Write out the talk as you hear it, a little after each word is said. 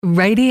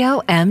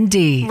Radio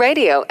MD.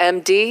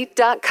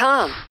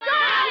 RadioMD.com.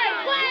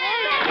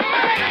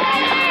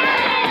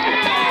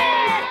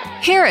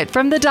 Hear it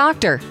from the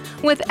doctor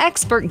with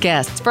expert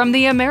guests from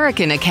the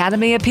American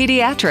Academy of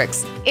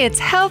Pediatrics. It's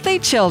Healthy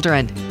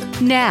Children.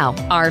 Now,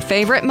 our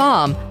favorite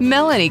mom,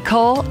 Melanie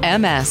Cole,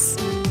 MS.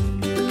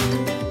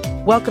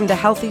 Welcome to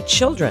Healthy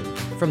Children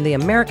from the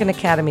American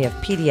Academy of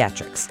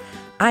Pediatrics.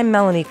 I'm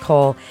Melanie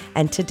Cole,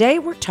 and today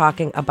we're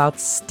talking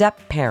about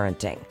step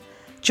parenting.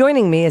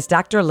 Joining me is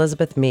Dr.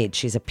 Elizabeth Mead.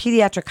 She's a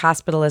pediatric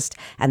hospitalist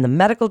and the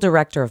medical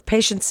director of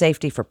patient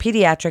safety for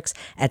pediatrics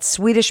at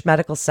Swedish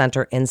Medical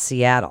Center in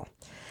Seattle.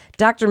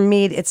 Dr.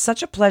 Mead, it's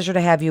such a pleasure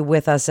to have you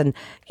with us. And,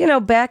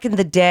 back in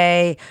the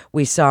day,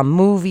 we saw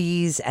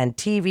movies and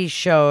TV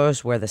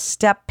shows where the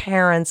step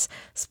parents,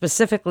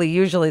 specifically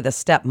usually the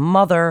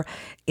stepmother,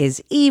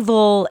 is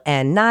evil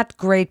and not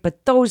great,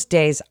 but those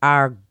days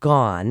are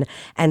gone.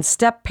 And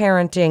step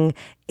parenting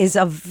is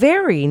a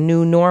very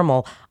new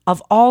normal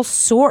of all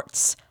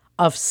sorts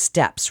of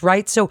steps,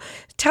 right? So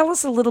tell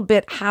us a little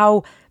bit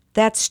how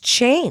that's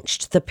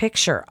changed the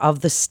picture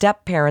of the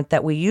step parent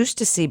that we used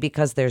to see,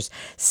 because there's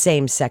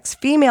same-sex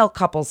female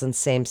couples and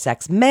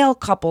same-sex male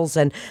couples,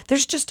 and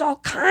there's just all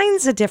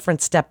kinds of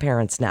different step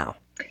parents now.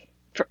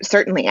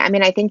 Certainly.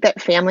 I think that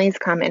families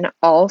come in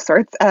all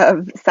sorts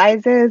of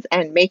sizes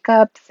and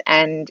makeups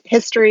and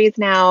histories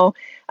now,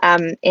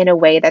 in a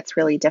way that's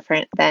really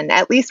different than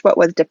at least what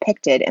was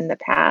depicted in the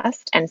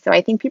past. And so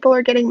I think people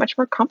are getting much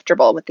more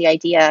comfortable with the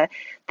idea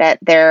that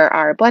there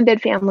are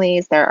blended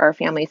families, there are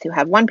families who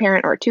have one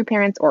parent or two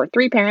parents or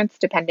three parents,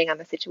 depending on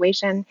the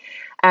situation,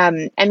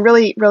 and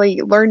really,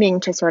 really learning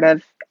to sort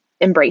of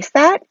embrace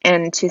that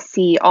and to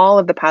see all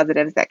of the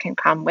positives that can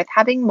come with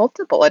having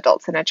multiple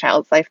adults in a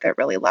child's life that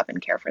really love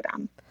and care for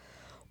them.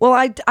 Well,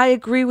 I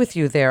agree with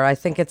you there. I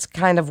think it's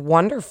kind of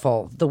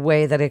wonderful the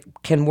way that it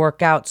can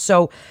work out.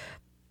 So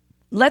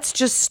let's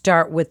just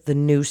start with the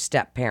new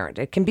step parent.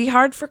 It can be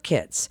hard for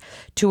kids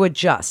to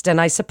adjust. And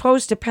I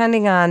suppose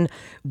depending on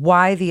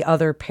why the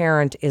other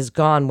parent is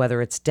gone,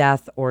 whether it's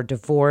death or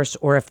divorce,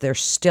 or if they're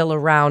still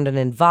around and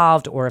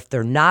involved, or if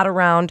they're not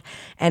around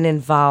and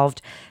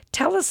involved,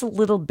 tell us a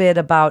little bit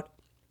about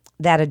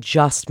that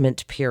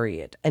adjustment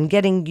period and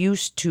getting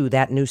used to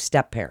that new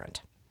step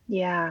parent.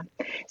 Yeah.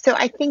 So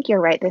I think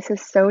you're right. This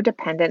is so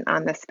dependent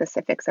on the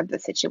specifics of the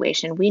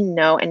situation. We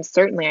know, and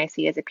certainly I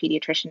see as a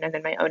pediatrician and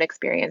in my own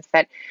experience,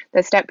 that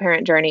the step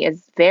parent journey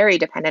is very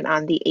dependent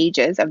on the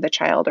ages of the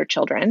child or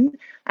children.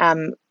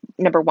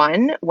 Number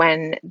one,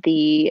 when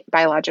the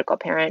biological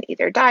parent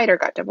either died or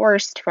got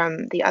divorced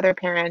from the other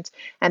parent.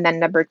 And then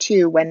number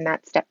two, when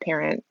that step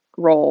parent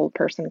role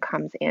person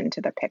comes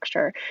into the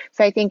picture.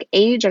 So I think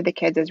age of the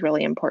kids is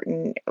really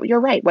important.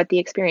 You're right, what the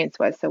experience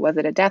was. So was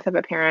it a death of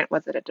a parent?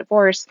 Was it a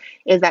divorce?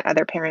 Is that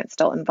other parent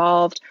still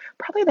involved?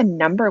 Probably the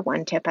number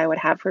one tip I would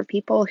have for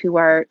people who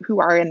are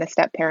in the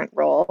step parent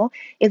role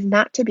is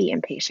not to be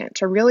impatient,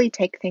 to really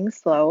take things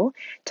slow,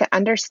 to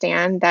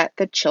understand that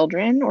the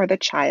children or the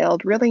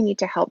child really need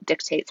to help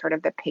dictate sort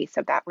of the pace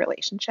of that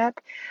relationship.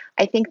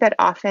 I think that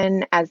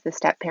often as the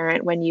step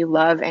parent, when you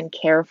love and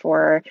care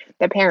for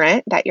the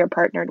parent that you're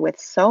partnered with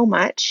so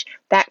much,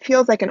 that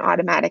feels like an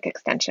automatic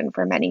extension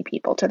for many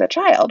people to the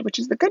child, which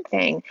is the good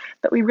thing.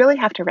 But we really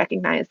have to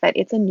recognize that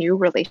it's a new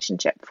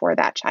relationship for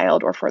that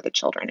child or for the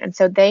children. And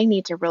so they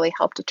need to really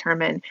help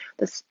determine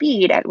the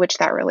speed at which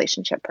that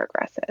relationship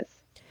progresses.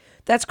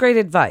 That's great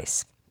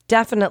advice.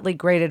 Definitely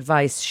great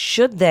advice,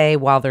 should they,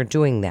 while they're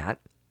doing that.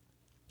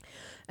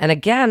 And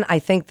again, I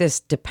think this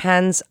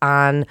depends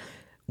on,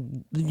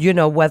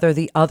 whether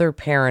the other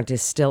parent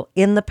is still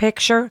in the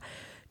picture.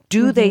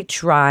 Do they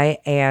try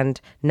and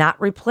not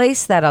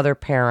replace that other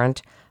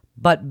parent,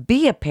 but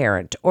be a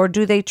parent? Or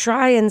do they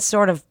try and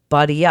sort of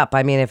buddy up?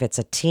 I mean, if it's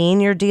a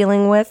teen you're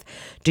dealing with,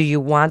 do you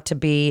want to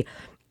be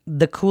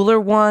the cooler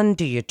one?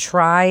 Do you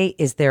try?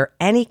 Is there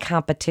any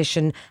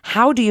competition?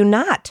 How do you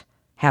not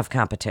have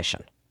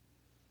competition?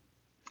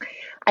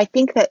 I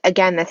think that,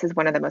 again, this is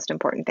one of the most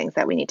important things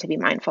that we need to be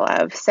mindful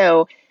of.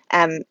 So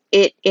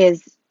it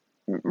is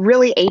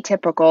really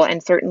atypical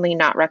and certainly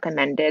not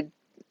recommended.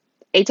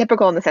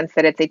 Atypical in the sense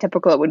that it's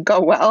atypical, it would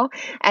go well,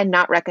 and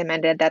not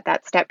recommended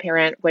that step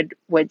parent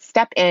would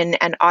step in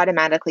and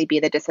automatically be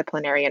the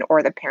disciplinarian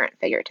or the parent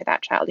figure to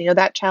that child.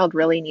 That child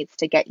really needs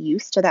to get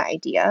used to the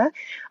idea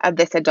of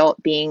this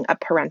adult being a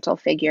parental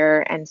figure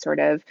and sort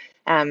of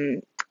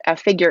a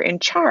figure in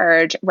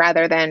charge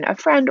rather than a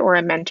friend or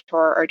a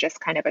mentor or just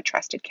kind of a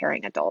trusted,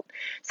 caring adult.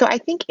 So I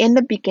think in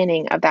the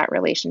beginning of that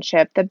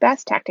relationship, the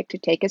best tactic to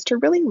take is to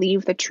really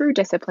leave the true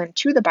discipline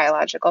to the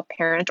biological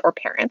parent or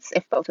parents,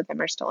 if both of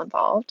them are still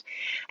involved,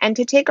 and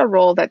to take a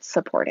role that's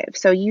supportive.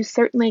 So you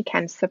certainly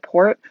can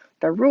support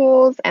the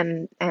rules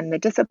and the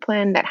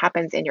discipline that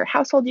happens in your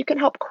household. You can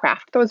help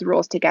craft those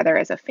rules together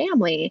as a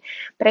family.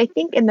 But I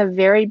think in the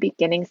very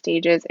beginning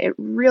stages, it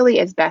really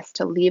is best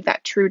to leave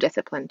that true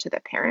discipline to the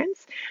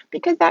parents,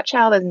 because that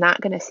child is not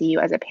going to see you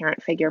as a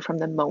parent figure from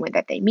the moment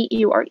that they meet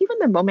you or even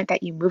the moment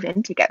that you move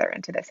in together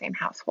into the same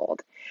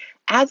household.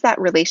 as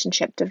that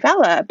relationship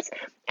develops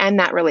and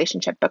that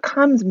relationship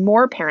becomes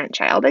more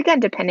parent-child, again,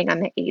 depending on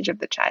the age of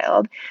the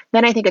child,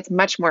 then I think it's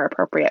much more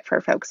appropriate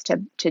for folks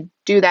to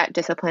do that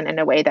discipline in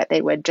a way that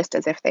they would just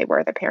as if they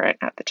were the parent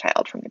of the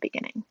child from the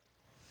beginning.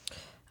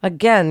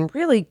 Again,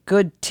 really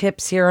good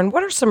tips here. And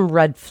what are some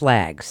red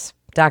flags,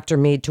 Dr.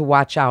 Mead, to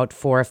watch out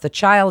for if the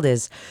child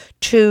is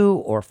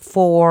 2 or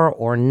 4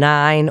 or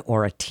 9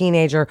 or a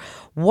teenager?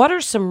 What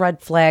are some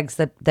red flags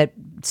that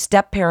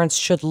step parents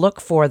should look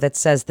for that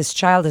says this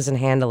child isn't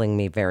handling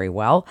me very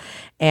well,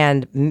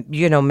 and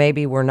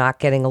maybe we're not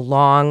getting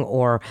along,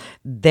 or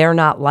they're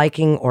not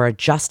liking or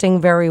adjusting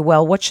very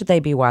well? What should they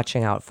be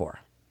watching out for?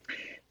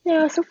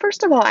 Yeah, so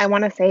first of all, I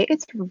want to say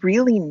it's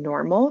really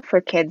normal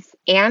for kids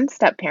and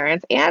step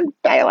parents and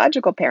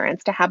biological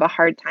parents to have a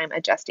hard time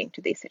adjusting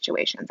to these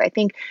situations. I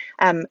think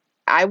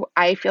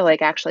I feel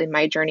like actually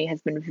my journey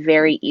has been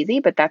very easy,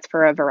 but that's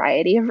for a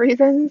variety of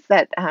reasons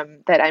that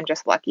I'm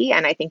just lucky.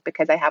 And I think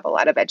because I have a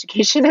lot of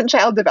education in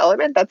child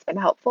development, that's been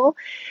helpful.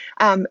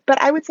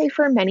 But I would say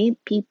for many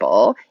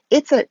people,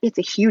 it's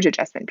a huge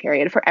adjustment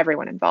period for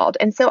everyone involved.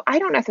 And so I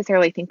don't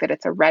necessarily think that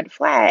it's a red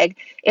flag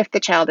if the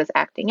child is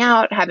acting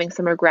out, having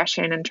some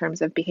aggression in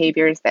terms of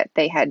behaviors that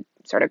they had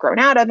sort of grown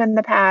out of in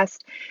the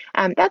past.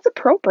 That's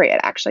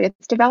appropriate, actually.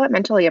 It's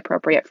developmentally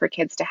appropriate for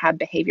kids to have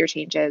behavior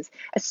changes,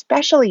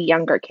 especially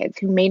younger kids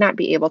who may not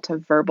be able to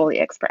verbally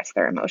express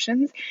their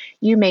emotions.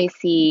 You may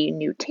see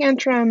new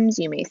tantrums,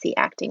 you may see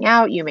acting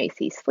out, you may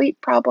see sleep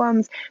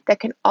problems that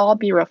can all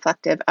be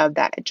reflective of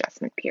that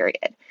adjustment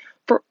period.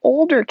 For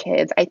older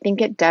kids, I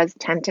think it does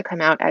tend to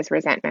come out as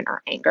resentment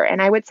or anger.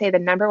 And I would say the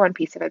number one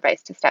piece of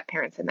advice to step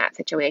parents in that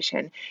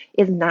situation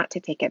is not to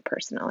take it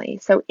personally.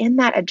 So in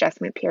that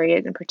adjustment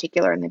period, in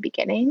particular in the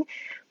beginning,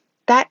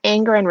 that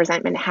anger and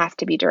resentment has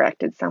to be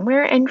directed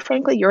somewhere. And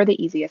frankly, you're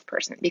the easiest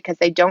person because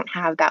they don't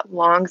have that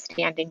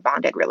long-standing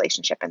bonded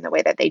relationship in the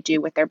way that they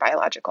do with their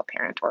biological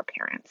parent or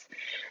parents.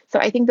 So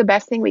I think the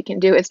best thing we can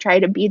do is try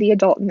to be the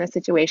adult in the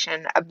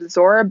situation,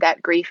 absorb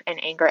that grief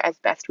and anger as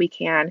best we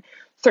can,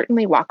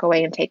 certainly walk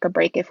away and take a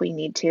break if we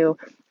need to,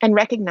 and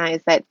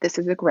recognize that this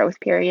is a growth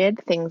period.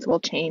 Things will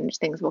change,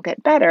 things will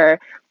get better,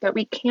 but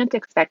we can't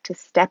expect to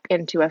step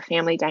into a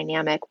family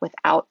dynamic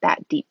without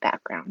that deep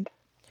background.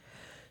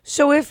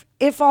 So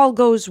if all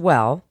goes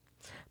well,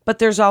 but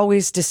there's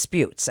always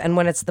disputes, and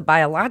when it's the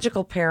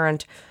biological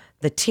parent,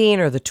 the teen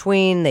or the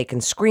tween, they can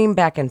scream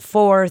back and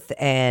forth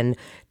and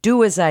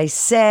do as I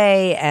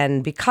say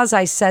and because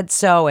I said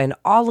so and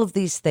all of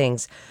these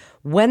things,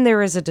 when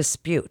there is a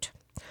dispute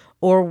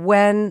or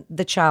when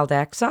the child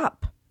acts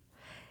up,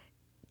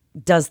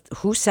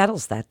 who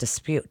settles that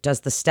dispute?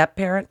 Does the step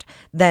parent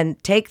then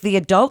take the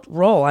adult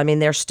role? I mean,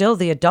 they're still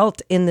the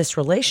adult in this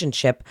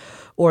relationship,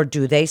 or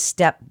do they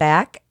step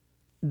back,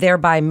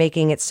 thereby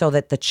making it so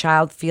that the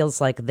child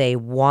feels like they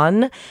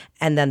won,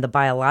 and then the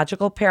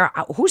biological parent,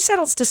 who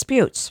settles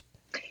disputes?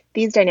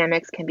 These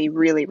dynamics can be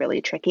really,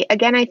 really tricky.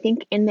 Again, I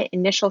think in the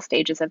initial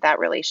stages of that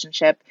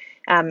relationship,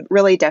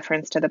 really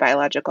deference to the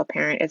biological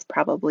parent is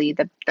probably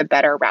the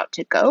better route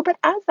to go. But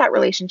as that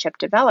relationship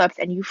develops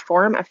and you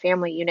form a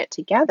family unit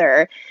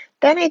together,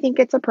 then I think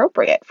it's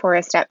appropriate for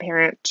a step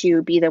parent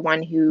to be the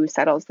one who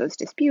settles those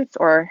disputes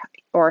or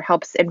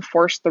helps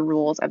enforce the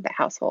rules of the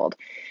household.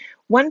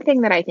 One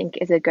thing that I think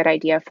is a good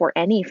idea for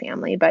any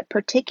family, but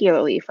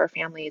particularly for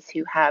families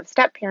who have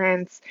step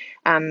parents,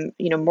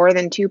 more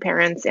than two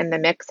parents in the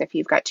mix, if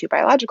you've got two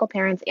biological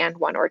parents and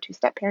one or two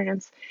step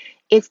parents,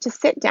 is to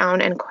sit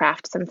down and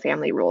craft some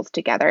family rules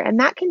together. And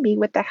that can be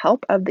with the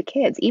help of the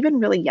kids. Even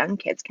really young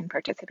kids can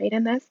participate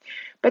in this,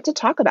 but to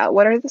talk about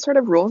what are the sort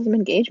of rules of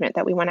engagement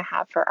that we want to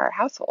have for our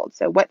household.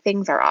 So what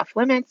things are off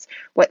limits?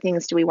 What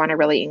things do we want to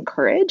really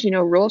encourage?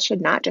 Rules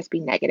should not just be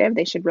negative.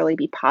 They should really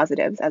be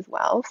positives as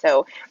well.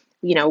 So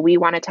we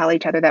want to tell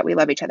each other that we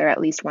love each other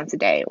at least once a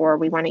day, or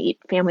we want to eat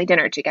family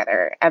dinner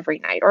together every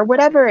night, or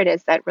whatever it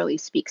is that really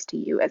speaks to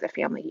you as a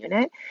family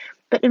unit.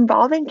 But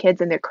involving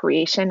kids in the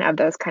creation of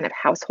those kind of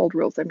household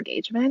rules of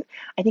engagement,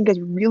 I think is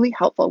really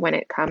helpful when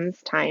it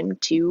comes time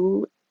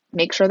to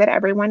make sure that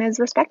everyone is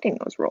respecting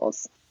those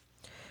rules.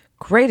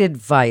 Great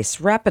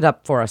advice. Wrap it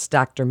up for us,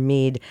 Dr.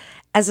 Mead.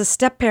 As a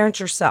step parent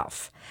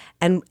yourself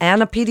and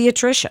a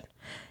pediatrician,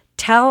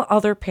 tell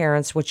other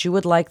parents what you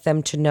would like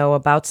them to know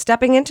about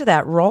stepping into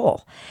that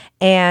role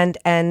and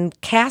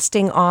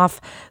casting off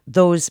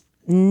those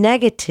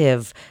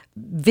negative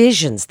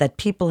visions that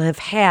people have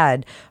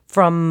had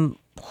from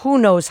who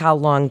knows how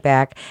long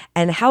back,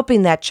 and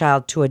helping that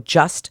child to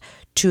adjust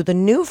to the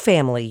new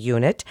family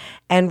unit.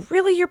 And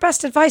really your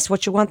best advice,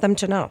 what you want them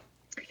to know.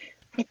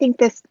 I think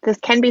this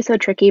can be so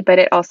tricky, but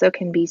it also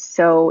can be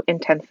so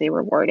intensely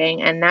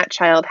rewarding. And that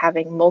child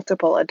having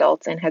multiple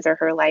adults in his or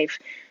her life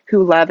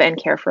who love and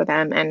care for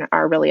them and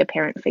are really a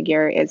parent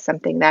figure is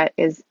something that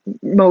is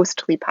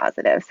mostly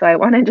positive. So I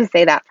wanted to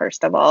say that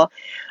first of all.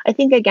 I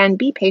think, again,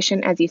 be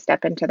patient as you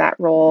step into that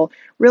role.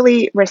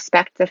 Really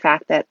respect the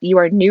fact that you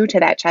are new to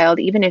that child,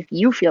 even if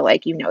you feel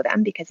like you know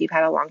them because you've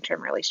had a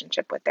long-term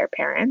relationship with their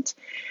parent.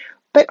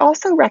 But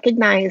also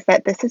recognize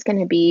that this is going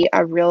to be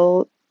a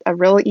real a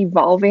real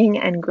evolving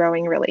and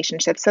growing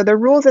relationship. So the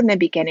rules in the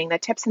beginning, the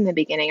tips in the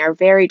beginning are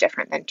very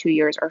different than 2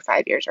 years or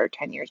 5 years or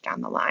 10 years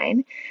down the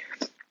line.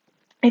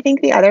 I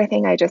think the other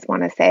thing I just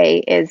want to say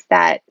is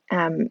that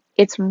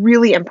it's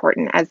really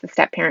important as the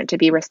step parent to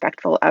be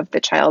respectful of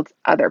the child's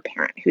other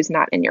parent who's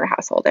not in your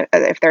household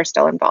if they're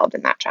still involved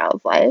in that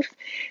child's life,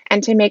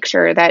 and to make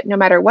sure that no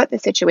matter what the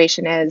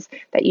situation is,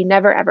 that you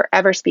never, ever,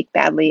 ever speak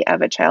badly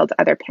of a child's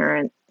other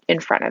parent in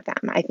front of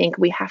them. I think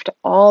we have to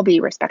all be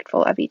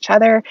respectful of each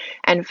other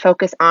and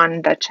focus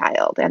on the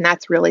child. And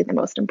that's really the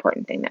most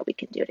important thing that we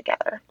can do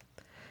together.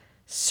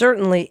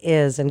 Certainly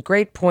is, and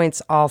great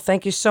points all.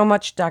 Thank you so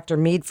much, Dr.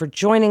 Mead, for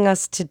joining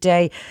us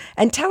today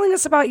and telling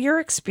us about your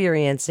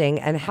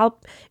experiences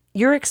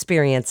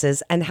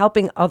and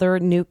helping other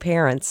new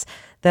parents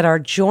that are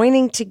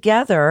joining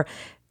together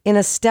in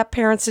a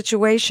step-parent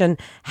situation,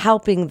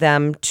 helping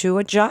them to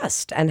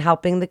adjust and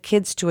helping the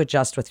kids to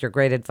adjust with your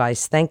great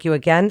advice. Thank you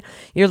again.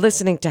 You're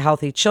listening to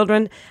Healthy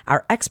Children.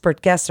 Our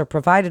expert guests are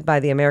provided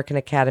by the American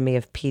Academy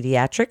of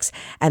Pediatrics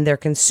and their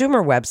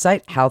consumer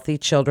website,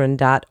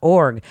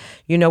 healthychildren.org.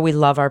 You know we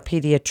love our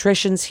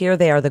pediatricians here.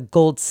 They are the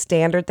gold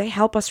standard. They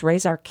help us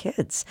raise our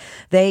kids.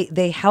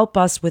 They help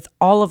us with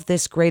all of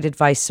this great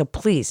advice. So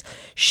please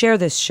share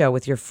this show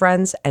with your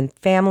friends and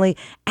family,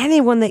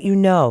 anyone that you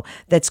know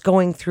that's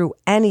going through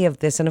any of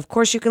this. And of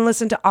course, you can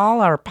listen to all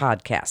our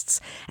podcasts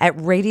at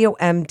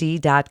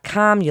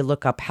radiomd.com. You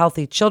look up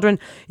Healthy Children.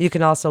 You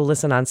can also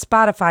listen on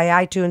Spotify,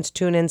 iTunes,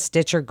 TuneIn,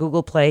 Stitcher,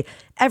 Google Play,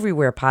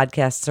 everywhere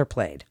podcasts are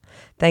played.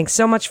 Thanks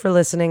so much for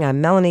listening. I'm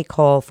Melanie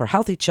Cole for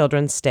Healthy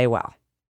Children. Stay well.